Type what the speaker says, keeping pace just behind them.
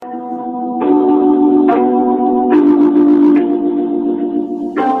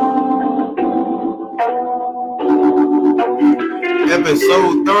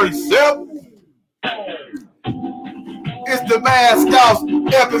episode 37. It's the mask off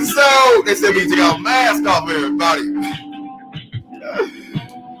episode. They said we take our mask off, everybody.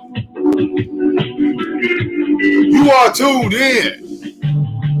 You are tuned in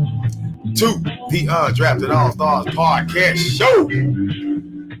to the Undrafted All-Stars podcast show.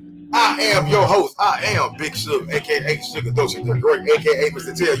 I am your host. I am Big Sugar, a.k.a. Sugar Doshi the Great, a.k.a.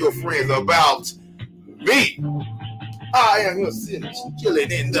 Mr. Tell your friends about me. I am here sitting,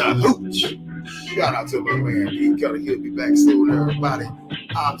 chilling in the hooch. Shout out to my man B. Cutter. He'll be back soon, everybody.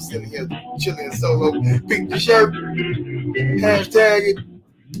 I'm sitting here chilling solo. Pick the shirt. Hashtag it.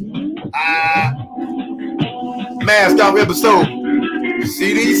 Mask off episode.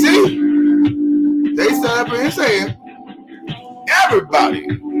 CDC. They set up here saying everybody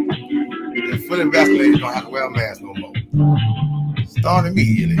that's fully vaccinated don't have to wear a mask no more. Start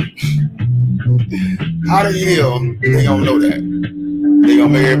immediately. How the hell they gonna know that? They gonna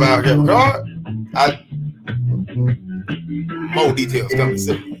make everybody get a card? More details coming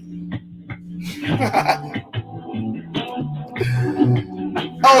soon.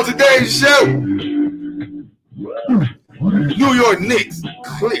 On today's show, New York Knicks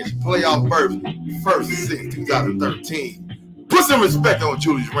clinch playoff berth first since 2013. Put some respect on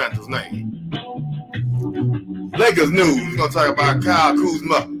Julius Randle's name. Lakers news. We're gonna talk about Kyle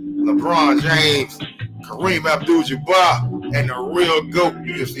Kuzma, LeBron James, Kareem Abdul-Jabbar, and the real GOAT.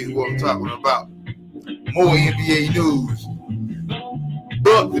 You'll see who I'm talking about. More NBA news.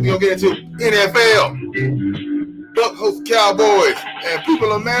 Buck, we're gonna get into NFL. Buck hosts Cowboys, and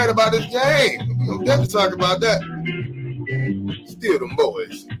people are mad about this game. We're gonna definitely talk about that. Still them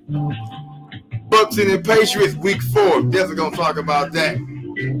boys. Bucks and the Patriots week 4. Definitely gonna talk about that.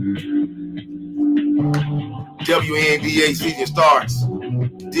 WNBA season starts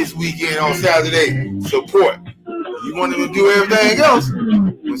this weekend on Saturday. Support. You want them to do everything else.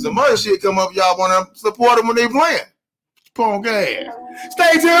 When some other shit come up, y'all want to support them when they playing. Punk ass.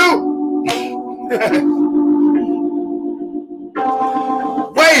 Stay tuned.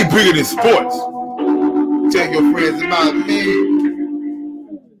 Way bigger than sports. Tell your friends about me.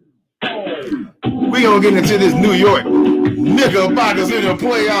 We gonna get into this New York Knickerbockers in the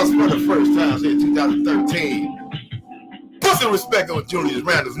playoffs for the first time since 2013. Put some respect on Julius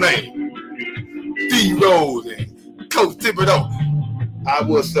Randle's name. D. Rose and Coach Thibodeau. I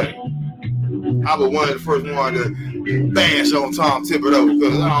will say, I was one of the first ones to bash on Tom Thibodeau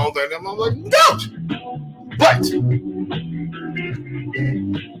because I don't think that I'm like, don't. But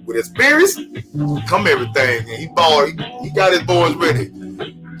with experience, come everything. And he balled. He got his boys ready.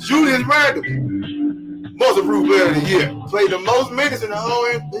 Julius Randle, most improved player of the year, played the most minutes in the whole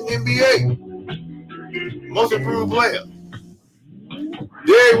NBA. Most improved player.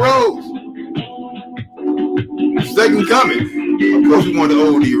 Derrick Rose, second coming. Of course, we want the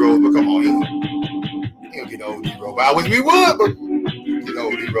old D Rose, but come on, he don't get the old D Rose. I wish we would, but get the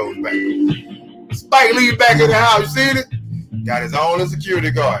old D Rose back. Spike Lee back in the house. You seen it? Got his own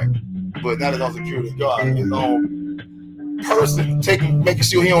security guard, but not his own security guard. His own person, making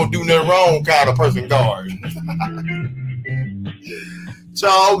sure he don't do nothing wrong kind of person guard.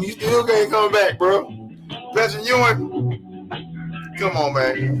 Charles, you still can't come back, bro. Patrick Ewing, come on,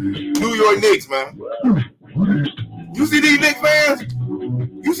 man. New York Knicks, man. You see these Knicks fans?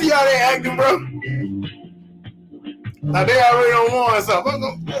 You see how they acting, bro? Now they already don't want something.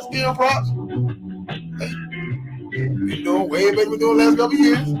 Let's give them props. Hey, you know, way better than we doing the last couple of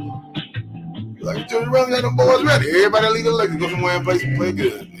years. Like Julius Randle got them boys ready. Everybody leave the Lakers, go somewhere and play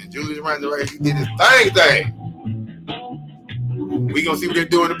good. And Julius Randle, right, he did his thing. We gonna see what they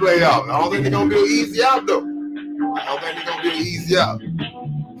do in the playoffs. I don't think they're gonna be an easy out though.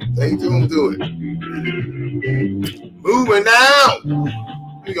 Stay tuned to it. Moving now.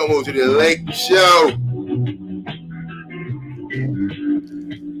 We gonna move to the Lake Show.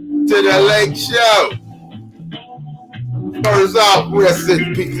 First off, we're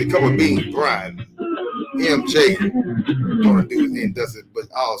sitting a couple of beans, Brian. MJ gonna do his induction, but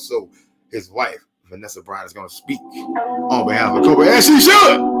also his wife, Vanessa Bryant, is gonna speak on behalf of Kobe, and she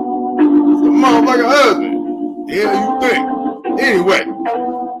should. The motherfucking husband. Yeah, you think. Anyway,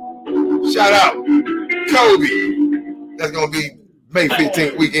 shout out Kobe. That's gonna be May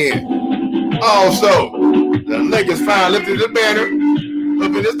 15th weekend. Also, the Lakers finally lifted the banner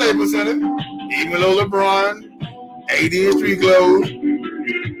up in the Staples Center. Even though LeBron, AD and street clothes.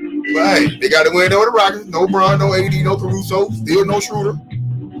 But hey, they got to win over the Rockets. No Bron, no AD, no Caruso, still no Schroeder.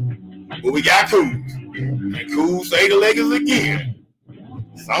 But we got Kuz. And Kuz say the Lakers again.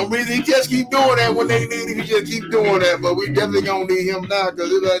 Some reason he just keep doing that when they need him. He just keep doing that. But we definitely gonna need him now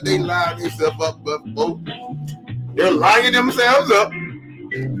because they line themselves up. They're lining themselves up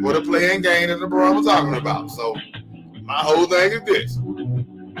for the playing game that LeBron was talking about. So my whole thing is this.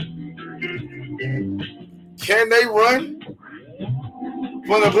 Can they run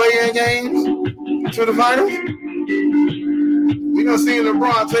from the playing games to the finals? We done seen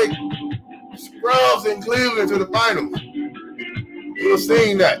LeBron take scrubs in Cleveland to the finals. We've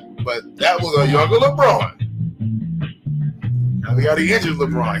seen that. But that was a younger LeBron. Now we got the injured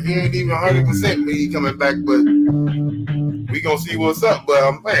LeBron. He ain't even 100% when he coming back, but we gonna see what's up.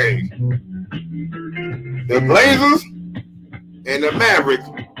 But hey, the Blazers and the Mavericks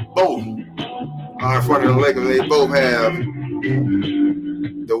both are in front of the Lakers. They both have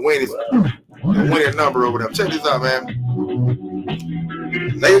the winning number over them. Check this out, man.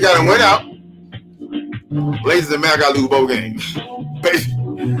 Lakers got to win out. Blazers and Mavericks got to lose both games. Basically,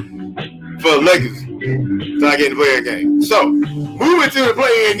 for the Lakers to not get in the play-in game. So, moving to the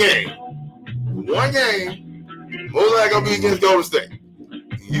play-in game. One game, most likely going to be against Golden State.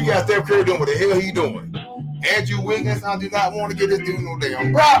 You got Steph Curry doing what the hell he doing. Andrew Wiggins, I do not want to get this dude no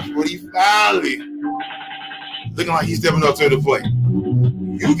damn props, but he finally looking like he's stepping up to the plate.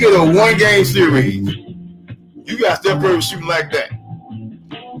 You get a one-game series. You got Steph Curry shooting like that.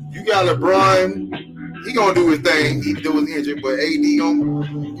 You got LeBron. He gonna do his thing. He do his injury, but AD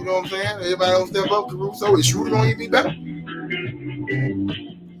on, you know what I'm saying? Everybody don't step up. Caruso is shooting on you be better.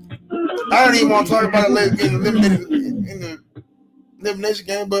 I don't even want to talk about it in the elimination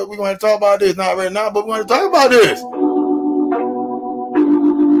game, but we're going to talk about this. Not right now, but we're going to talk about this.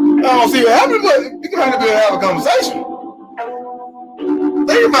 I don't see what happened, but we're going to have a conversation.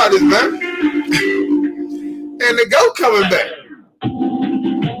 Think about this, man. And the GOAT coming back.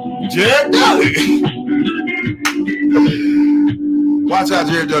 Jared Dudley. Watch how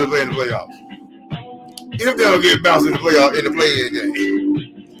Jared Dudley play in the playoffs. If they don't get bounced in the playoff in the play-in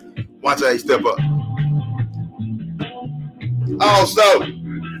game, watch how he step up. Also,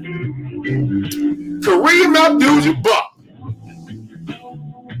 Kareem Abdul-Jabbar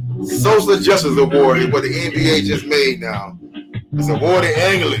Social Justice Award is what the NBA just made now. It's awarded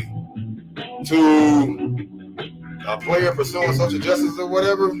annually to a player pursuing social justice or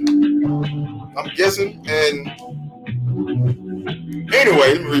whatever, I'm guessing. And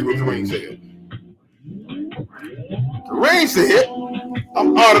anyway, let me read what Kareem said. Kareem said,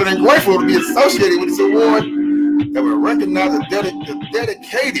 I'm honored and grateful to be associated with this award that will recognize the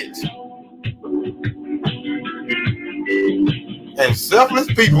dedicated and selfless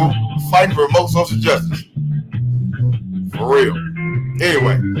people fighting for remote social justice. For real.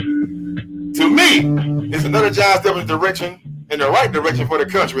 Anyway, to me, it's another giant step in the right direction for the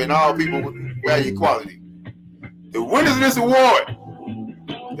country and all people who value equality. The winners of this award,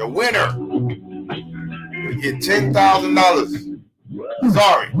 the winner, will get $10,000.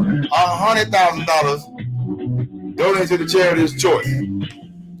 Sorry, $100,000 donated to the charity of his choice.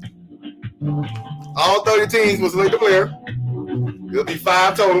 All 30 teams will select a player. There'll be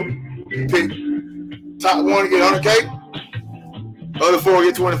 5 total. Pick top one to get $100K. Other 4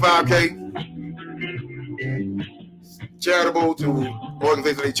 get $25K. Charitable to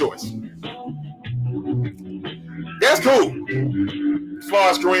organizations of their choice. That's cool. As far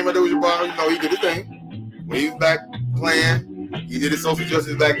as Kareem Abdul-Jabbar, you know, he did his thing. When he was back playing, he did his social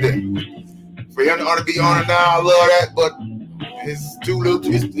justice back then. For him to be honored now, I love that, but it's too little.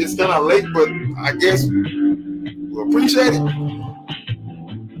 It's kind of late, but I guess we'll appreciate it.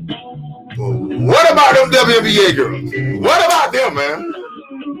 But what about them WNBA girls? What about them, man?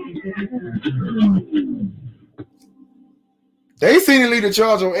 They seem to lead the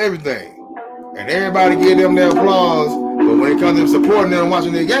charge on everything. And everybody give them their applause. But when it comes to supporting them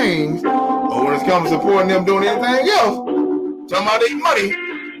watching their games, or when it comes to supporting them doing anything else, talking about their money,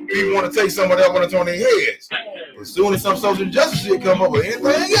 people want to take some of that one on their heads. But as soon as some social justice shit come up with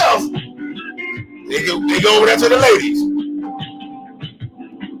anything else, they go over there to the ladies.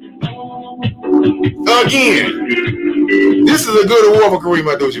 Again, this is a good award for Kareem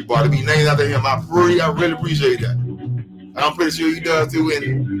Abdul-Jabbar to be named after him. I really appreciate that. I'm pretty sure he does too,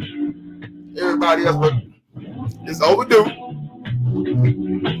 and everybody else, but it's overdue.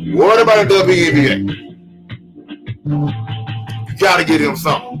 What about the WNBA? You gotta get them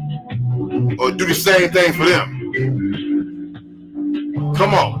something, or do the same thing for them.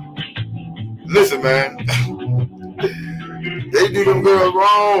 Come on, listen, man. They do them girls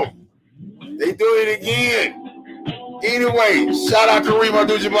wrong. They do it again. Anyway, shout out to Kareem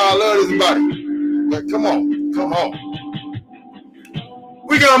Abdul-Jabbar. I love this body. But come on.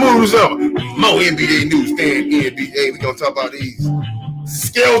 We gonna move to some more NBA news. Stand NBA. We gonna talk about these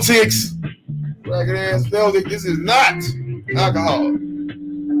Celtics. Ragged ass Celtics. This is not alcohol.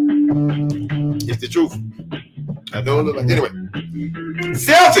 It's the truth. I know it look like. Anyway,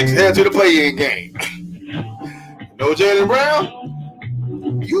 Celtics head to the play-in game. No Jaylen Brown.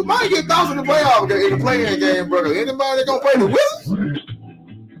 You might get thoughts in the playoff in the play-in game, brother. Anybody gonna play the Wizards?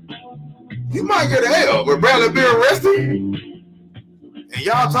 You might get a L, but Bradley Beal rested. And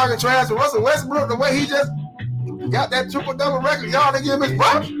y'all talking trash to Russell Westbrook the way he just got that triple-double record. Y'all didn't give him his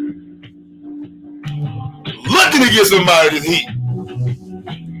props. Looking to get somebody this heat.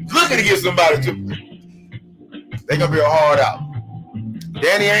 Looking to get somebody to. They're gonna be a hard out.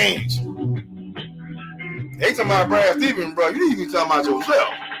 Danny Ainge. They talking about Brad Stevens, bro. You need to be talking about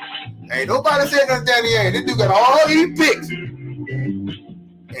yourself. Ain't nobody saying nothing to Danny Ainge. This dude got all these picks.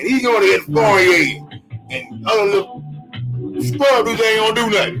 And he's going to get Fourier and other little scrub dudes ain't going to do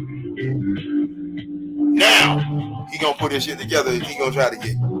nothing. Now, he going to put this shit together. He going to try to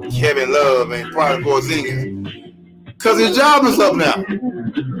get Kevin Love and probably Porzingis. Because his job is up now.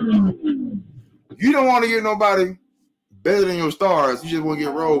 You don't want to get nobody better than your stars. You just want to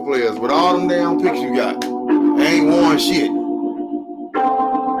get role players with all them damn picks you got. They ain't won shit.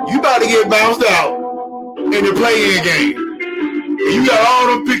 You about to get bounced out in the play-in game. And you got all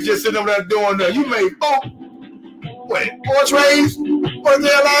them picks just sitting over there doing that. You made four trades for the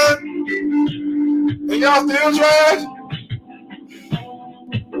line? And y'all still trash?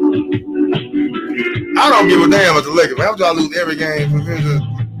 I don't give a damn at the Lakers, man. I'm trying to lose every game from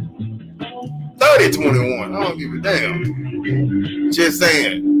 30-21. I don't give a damn. Just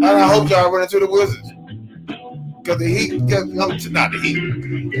saying. And I hope y'all run into the Wizards. Because the Heat, not the Heat,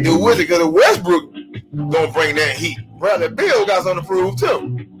 the Wizards, because the Westbrook gonna bring that heat. Bradley Beal got something to prove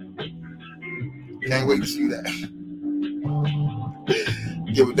too. Can't wait to see that.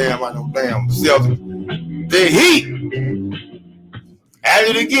 Give a damn about no damn Celtics. The Heat, at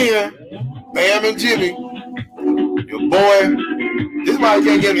it again. Bam and Jimmy, your boy. This is why you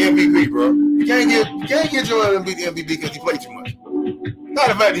can't get an MVP, bro. You can't get Joel Embiid the MVP because he played too much. Not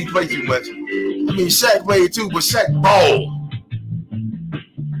the fact that he played too much. I mean, Shaq played too, but Shaq balled.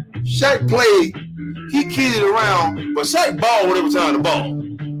 Shaq played, he kidded around, but Shaq balled whatever time the ball.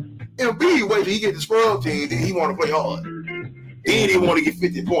 Embiid wait till he get the scrub team, then he want to play hard. Then he want to get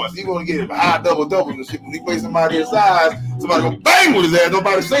 50 points. He want to get a high double-double and shit. When he play somebody his size, somebody gonna bang with his ass.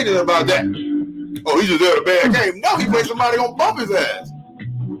 Nobody say nothing about that. Oh, he just had a bad game. No, he played somebody gonna bump his ass.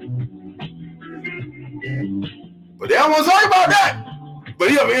 But they don't want to talk about that. But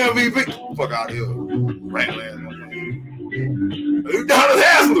he have an MVP. Fuck out of here. Rattling ass. You Donis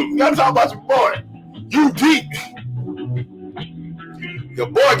Haslem. You gotta talk about your boy. You deep. Your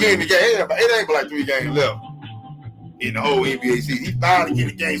boy getting the game. It ain't but like 3 games left in the whole NBA season. He finally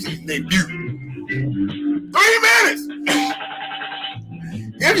getting the game season debut. 3 minutes.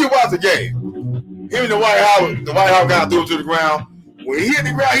 If you watch the game, him and the White House got threw to the ground. When he hit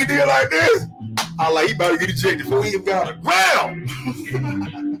the ground, he did like this. I like he about to get ejected before he even got on the ground.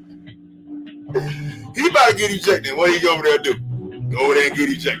 He about to get ejected. What he over there do? Go over there and get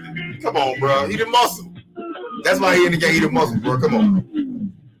ejected. Come on, bro. He the muscle. That's why he in the game. He the muscle, bro. Come on.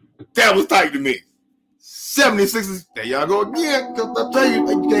 That was tight to me. 76ers. There y'all go again. I tell you,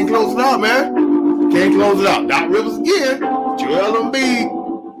 you can't close it out, man. Can't close it out. Doc Rivers again. Joel Embiid.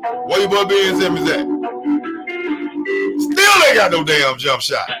 Where your boy Ben Simmons at? Still ain't got no damn jump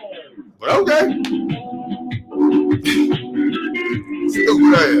shot. But okay.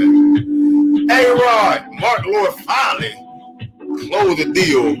 Stupid ass. A-Rod, Mark Lord finally closed the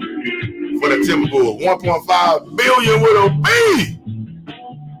deal for the Timberwolves. $1.5 billion with a B.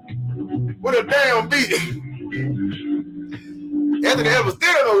 What a damn B. Anthony Edwards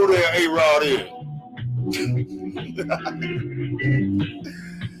still don't know who the hell A-Rod is.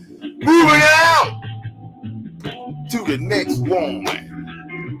 Moving out to the next one.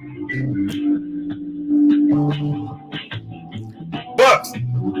 Bucks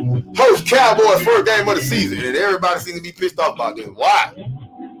host Cowboys first game of the season, and everybody seems to be pissed off about this. Why?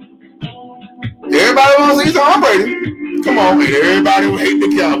 Everybody wants to see Tom Brady. Come on, man. Everybody hate the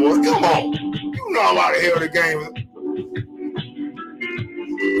Cowboys. Come on. You know how the hell the game is.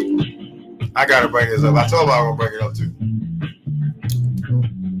 I gotta bring this up. I told you I was gonna bring it up too.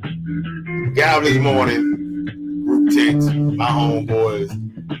 Got up this morning, group text, my homeboys,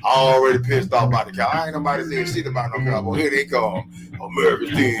 already pissed off about the Cowboys. I ain't nobody saying shit about no Cowboys. Here they come, America's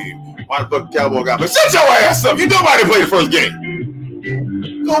team. Why the fuck the Cowboys got? But shut your ass up. You nobody play the first game.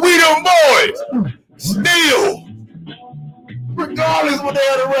 So we them boys. Still. Regardless of what the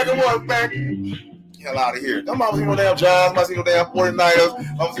hell the record was back. Hell out of here. I'm not see no damn Giants. I'm not see no damn 49ers.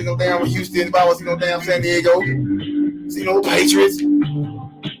 I'm not see no damn Houston. I'm not see no damn San Diego. See no Patriots.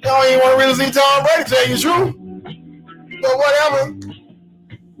 Y'all ain't want to really see Tom Brady, tell you the truth. But whatever.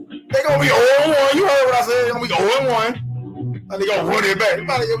 They're going to be 0-1. You heard what I said. They're going to be 0-1. They gonna run it back.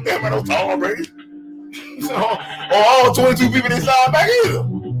 Nobody give a damn about no Tom Brady. So, or all 22 people they signed back either.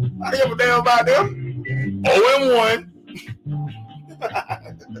 I didn't give a damn about them. 0-1.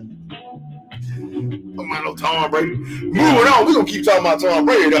 I'm no Tom Brady. Moving on, we're gonna keep talking about Tom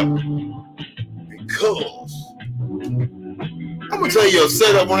Brady though. Because I'm gonna tell you a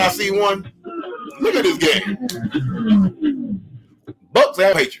setup when I see one. Look at this game. Bucks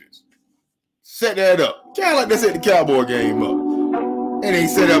and Patriots. Set that up. Kind of like they set the Cowboy game up. And they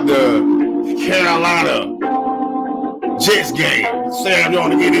set up the Carolina Jets game. Sam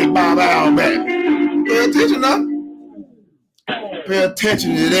Darnold to get his Bob Allen back. Pay attention now. Pay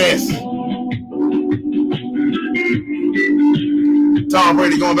attention to this. Tom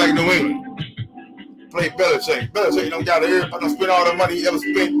Brady going back to New England. Play Belichick. Belichick don't spend all the money he ever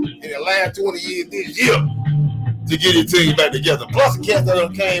spent in the last 20 years this year to get his team back together. Plus the cats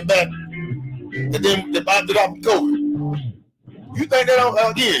that came back and then they opted out with COVID. You think they don't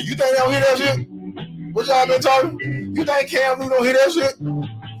you think they don't hear that shit? What y'all been talking? You think Cam Newton don't hear that shit?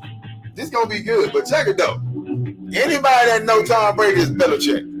 This gonna be good, but check it though. Anybody that know Tom Brady is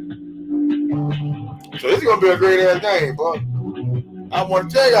Belichick. So this is gonna be a great ass game, boy. I want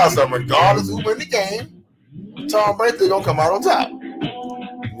to tell y'all something. Regardless who win the game, Tom Brady gonna come out on top.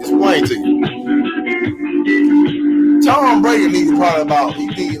 Explain to you. Tom Brady needs probably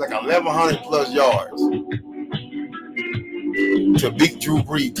like 1,100 plus yards to beat Drew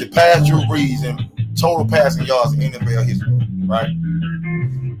Brees, to pass Drew Brees in total passing yards in NFL history, right?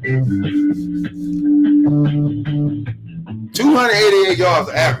 288 yards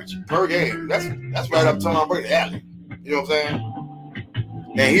average per game. That's right up Tom Brady's alley. You know what I'm saying?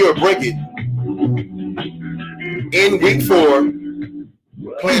 And he'll break it in week 4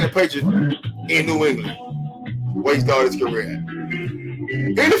 playing the Patriots in New England, where he started his career at.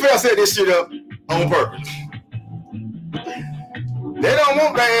 NFL set this shit up on purpose. They don't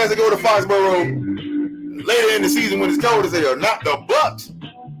want their ass to go to Foxborough later in the season when it's cold as hell. Not the Bucks,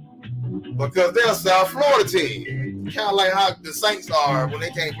 because they're a South Florida team. Kind of like how the Saints are when they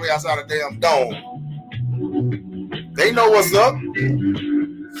can't play outside a damn dome. They know what's up.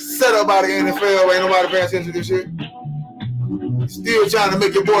 Set up by the NFL. Ain't nobody paying attention to this shit. Still trying to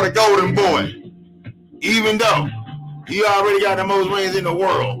make your boy the golden boy. Even though he already got the most rings in the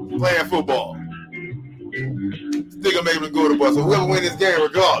world playing football. Still gonna make him go to the bus. So whoever win this game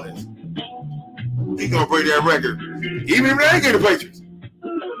regardless, he's gonna break that record. Even if they ain't get the Patriots.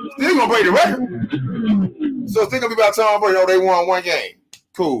 Still gonna break the record. So it's still gonna be about Tom Brady. Oh, they won one game.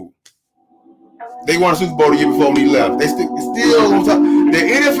 Cool. They won a Super Bowl the year before when he left. They still on top. The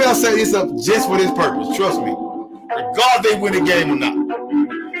NFL set this up just for this purpose. Trust me. Regardless they win the game or not.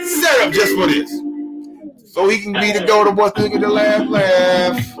 Set up just for this. So he can be the golden boy, still get the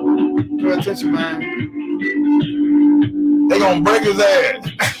laugh. Pay attention, man. They gonna break his ass.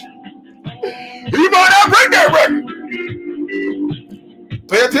 He might not break that record.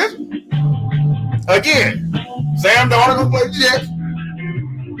 Pay attention. Again, Sam Darnold gonna play the Jets.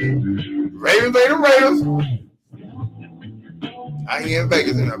 Ravens play the Raiders. I ain't in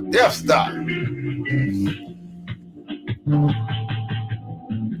Vegas in a Death Star.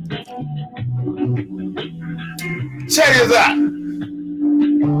 Check this out.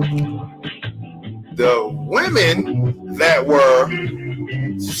 The women that were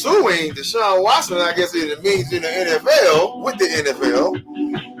suing Deshaun Watson, I guess it means in the NFL, with the NFL,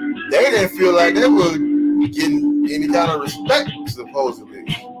 they didn't feel like they were getting any kind of respect, supposedly.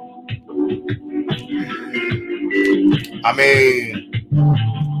 I mean,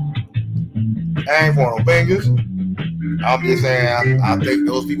 I ain't for no fingers. I'm just saying, I think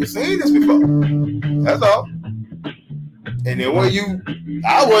those people seen this before. That's all. And then when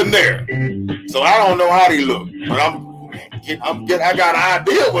I wasn't there, so I don't know how they look. But I got an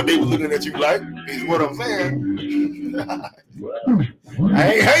idea what they were looking at you like. Is what I'm saying.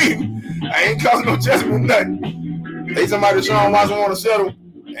 I ain't hating. I ain't causing no judgment, nothing. They somebody Deshaun Watson want to settle,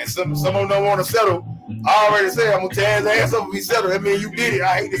 and some of them don't want to settle. I already said I'm gonna tear his ass up if he settled. That means you did it.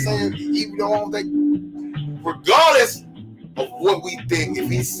 I hate to say it, even though I don't think, regardless of what we think, if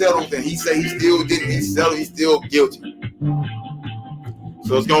he settled and he say he still didn't, he settled, he's still guilty.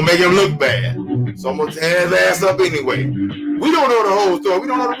 So it's gonna make him look bad. So I'm gonna tear his ass up anyway. We don't know the whole story. We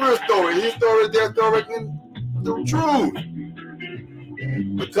don't know the real story. His story is their story, and the truth.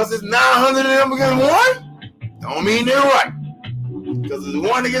 Because it's 900 of them against one, don't mean they're right. Because it's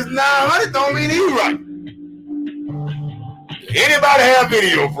one against 900, don't mean he's right. Anybody have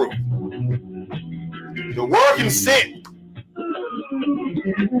video proof? The word consent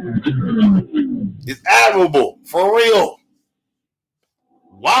is admirable, for real.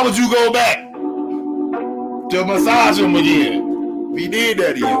 Why would you go back to massage him again. If he did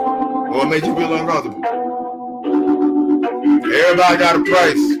that to you, or it made you feel uncomfortable. Everybody got a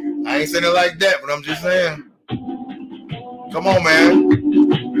price. I ain't saying it like that, but I'm just saying. Come on, man.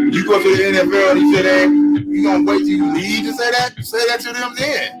 You go to the NFL and you say that, you gonna wait till you leave to say that? Say that to them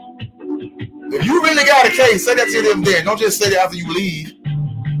then. If you really got a case, say that to them then. Don't just say that after you leave.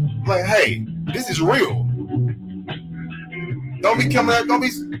 Like, hey, this is real. Don't be coming out, don't be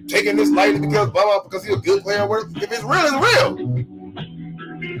taking this lightly because blah blah because he's a good player or whatever. If it's real, it's real.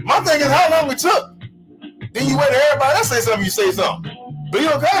 My thing is how long it took. Then you wait to everybody else say something, you say something.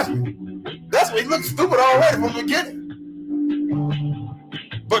 Bill Cosby. That's what he looked stupid already from the beginning.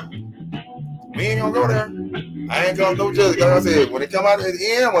 But we ain't gonna go there. I ain't gonna no judge. Like I said, when it come out at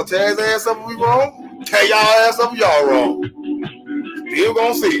the end, I'm gonna tell his ass something we wrong. Tell y'all ass something y'all wrong. Still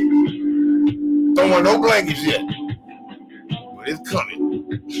gonna see it. Don't want no blankets yet. But it's coming.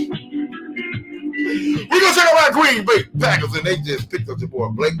 We gonna talk about Green Bay Packers, and they just picked up the boy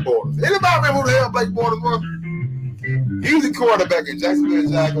Blake Bortles. Anybody remember who the hell Blake Bortles was? He was the quarterback in Jacksonville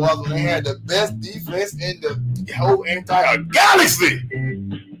Jaguars when they had the best defense in the whole entire galaxy.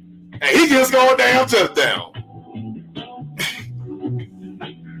 And he just got a damn touchdown.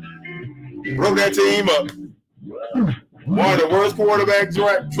 Broke that team up. One of the worst quarterbacks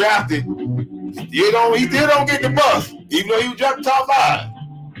drafted. He still don't get the bus, even though he was drafted top 5.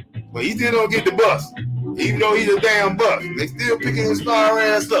 But he still don't get the bus, even though he's a damn bust. They still picking his star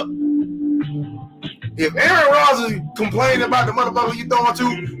ass up. If Aaron Rodgers is complaining about the motherfucker you throwing to,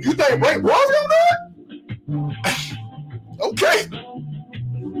 you think Blake Bortles gonna do it? Okay.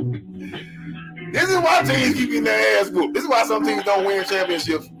 This is why teams keep getting their ass whooped. This is why some teams don't win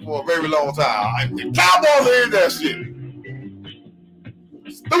championships for a very long time. The Cowboys are in that shit.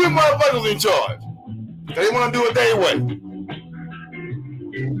 Stupid motherfuckers in charge. They want to do it their way.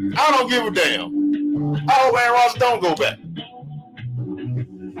 I don't give a damn. I hope Aaron Rodgers don't go back.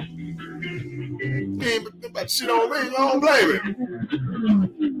 He ain't about shit on me. I don't blame him.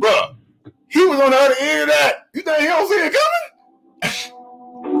 Bruh, he was on the other end of that. You think he don't see it coming?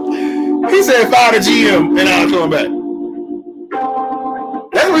 He said, fire the GM and I'll come back.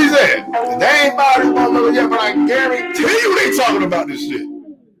 That's what he said. They ain't fired this motherfucker yet, but I guarantee you they talking about this shit.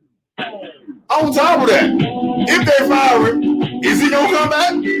 On top of that, if they fire him, is he gonna come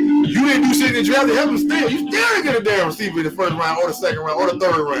back? You didn't do shit in the draft to help him still. You still didn't get a damn receiver in the first round or the second round or the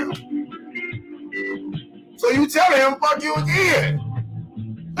third round. So you telling him, fuck you again.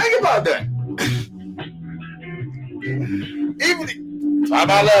 Think about that. Even talk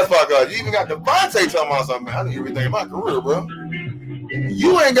about last podcast, you even got Devontae talking about something. Man, I need everything in my career, bro.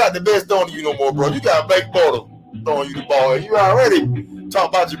 You ain't got the best throwing to you no more, bro. You got Blake Bortles throwing you the ball. You already talk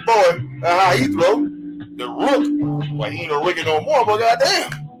about your boy and how he throw. The rook. Well, he ain't a rookie no more, but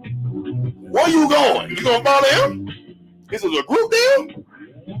goddamn. Where you going? You gonna follow him? This is a group deal?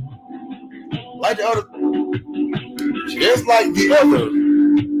 Like the other, just like the other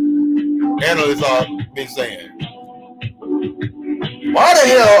analysts are been saying. Why the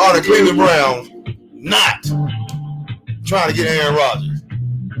hell are the Cleveland Browns not trying to get Aaron Rodgers?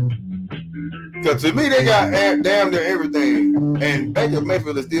 Because to me, they got damn near everything. And Baker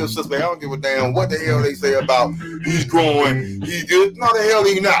Mayfield is still suspect. I don't give a damn what the hell they say about he's growing, he's good. No, the hell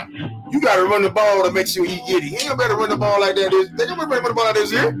he's not. You got to run the ball to make sure he get it. He ain't better run the ball like that. They don't run the ball like this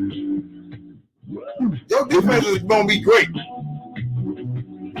here. Your defense is going to be great.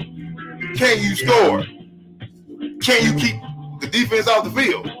 Can you score? Can you keep the defense off the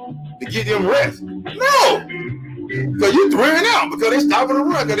field to get them rest? No. Because you're 3 and out because they're stopping the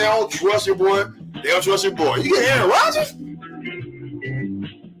run because they don't trust your boy. They don't trust your boy. You get Aaron Rodgers?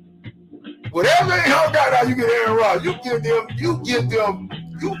 Whatever they don't got out, you get Aaron Rodgers. You get them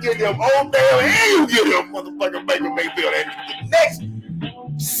Odell and you get them motherfucking Baker Mayfield and the next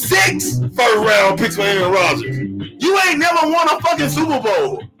 6 first-round picks for Aaron Rodgers. You ain't never won a fucking Super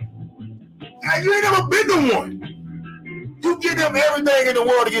Bowl. You ain't never been to one. You get them everything in the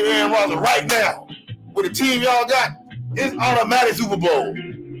world to get Aaron Rodgers right now. With the team y'all got, it's automatic Super Bowl.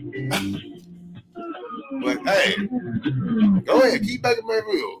 But hey, go ahead, keep Baker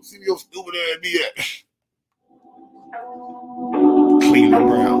Mayfield. See where your stupid ass be at. Cleveland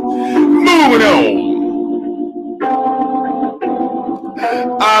Browns. Moving on.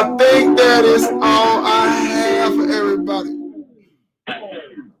 I think that is all I have for everybody.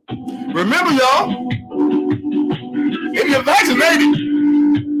 Remember, y'all, if you're vaccinated,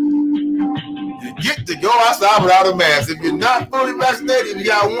 you get to go outside without a mask. If you're not fully vaccinated, if you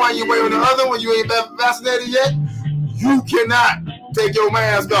got one, you wait on the other one, you ain't vaccinated yet, you cannot take your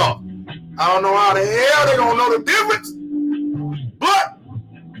mask off. I don't know how the hell they're going to know the difference, but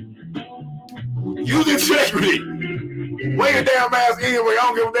Use integrity. Wear your damn mask anyway. I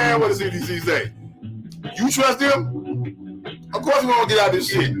don't give a damn what the CDC say. You trust them? Of course we won't get out of this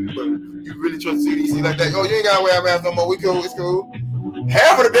shit. But you really trust the CDC like that? Yo, you ain't gotta wear a mask no more. We cool, it's cool.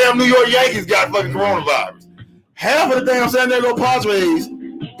 Half of the damn New York Yankees got fucking coronavirus. Half of the damn San Diego Padres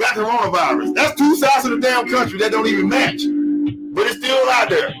got coronavirus. That's two sides of the damn country that don't even match. But it's still out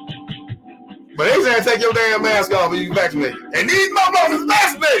there. But they saying take your damn mask off when you vaccinated. And these motherfuckers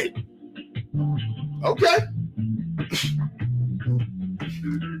vaccinated. Okay.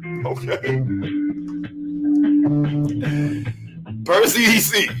 Okay. Per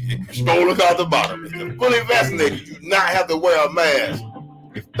CDC, scroll across the bottom. If you're fully vaccinated, you do not have to wear a mask.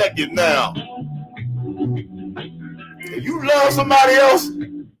 Effective now. If you love somebody else,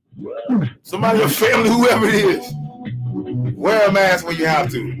 somebody in your family, whoever it is, wear a mask when you have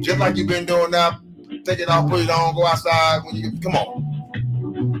to. Just like you've been doing now. Take it off, put it on, go outside when you come on.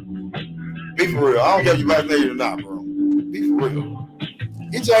 Be for real. I don't care if you're vaccinated or not, bro. Be for real.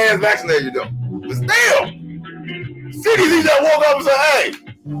 Get your ass vaccinated though. But still, CDC just woke up and said, hey,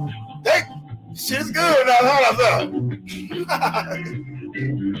 that shit's good now. Hold on.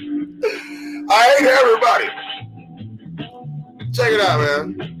 I hate everybody. Check it out,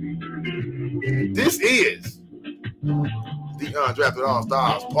 man. This is the Undrafted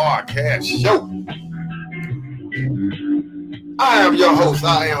All-Stars podcast show. I am your host.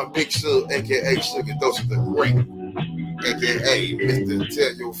 I am Big Suge, a.k.a. Sugar Dose the Great, a.k.a. Mr.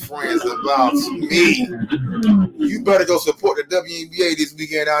 Tell Your Friends About Me. You better go support the WNBA this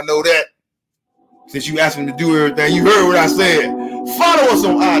weekend. I know that. Since you asked me to do everything, you heard what I said. Follow us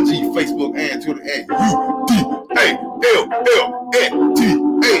on IG, Facebook, and Twitter at UDALLNTARC.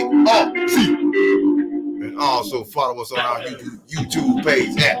 And also follow us on our YouTube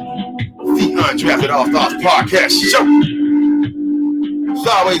page at The Undrafted All-Stars Podcast Show. It's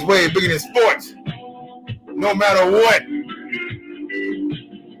always way bigger than sports. No matter what.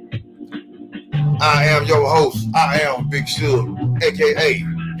 I am your host. I am Big Suge, a.k.a.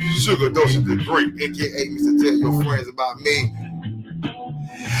 Sugar Dose the Great, a.k.a. Mr. Tell Your Friends About Me.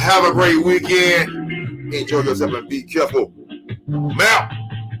 Have a great weekend. Enjoy yourself and be careful. I'm out.